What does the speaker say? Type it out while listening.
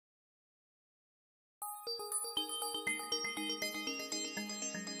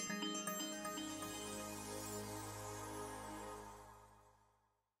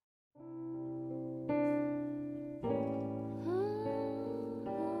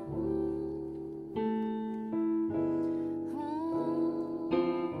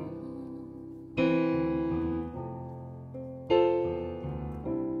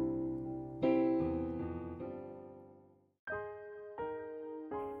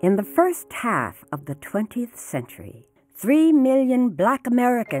In the first half of the 20th century, 3 million Black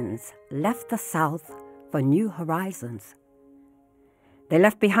Americans left the South for new horizons. They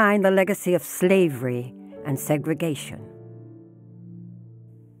left behind the legacy of slavery and segregation.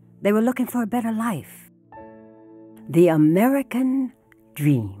 They were looking for a better life. The American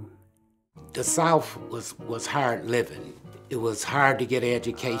dream. The South was hard living. It was hard to get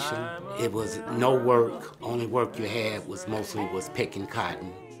education. It was no work. Only work you had was picking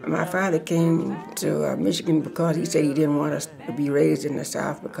cotton. My father came to Michigan because he said he didn't want us to be raised in the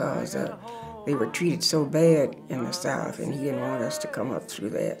South because they were treated so bad in the South, and he didn't want us to come up through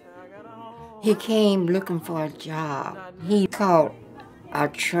that. He came looking for a job. He caught a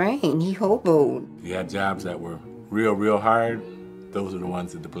train. He hoboed. You had jobs that were real hard. Those are the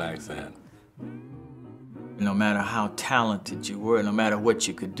ones that the blacks had. No matter how talented you were, no matter what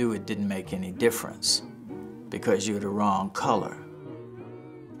you could do, it didn't make any difference because you're the wrong color.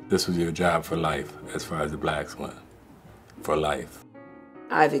 This was your job for life, as far as the blacks went, for life.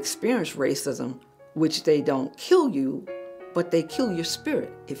 I've experienced racism, which they don't kill you, but they kill your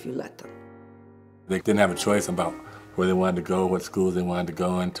spirit if you let them. They didn't have a choice about where they wanted to go, what schools they wanted to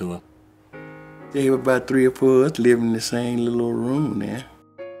go into. There were about 3 or 4 of us living in the same little room there.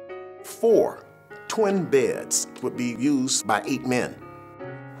 4 twin beds would be used by 8 men.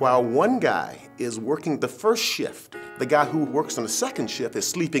 While one guy is working the first shift, the guy who works on the second shift is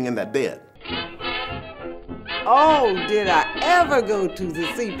sleeping in that bed. Oh, did I ever go to the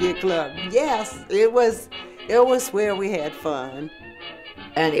sepia club? Yes, it was where we had fun.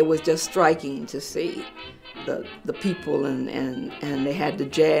 And it was just striking to see the people and they had the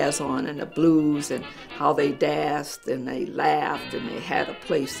jazz on and the blues and how they danced and they laughed and they had a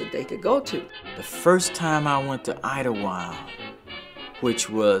place that they could go to. The first time I went to Idlewild, which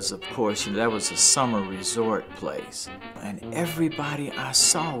was, of course, that was a summer resort place, and everybody I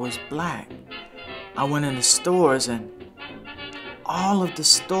saw was black. I went in the stores and all of the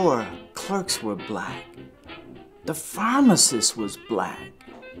store clerks were black. The pharmacist was black.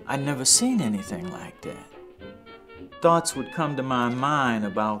 I'd never seen anything like that. Thoughts would come to my mind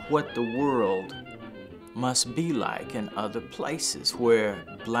about what the world must be like in other places where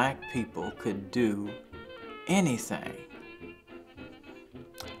black people could do anything.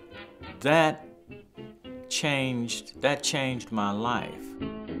 That changed my life.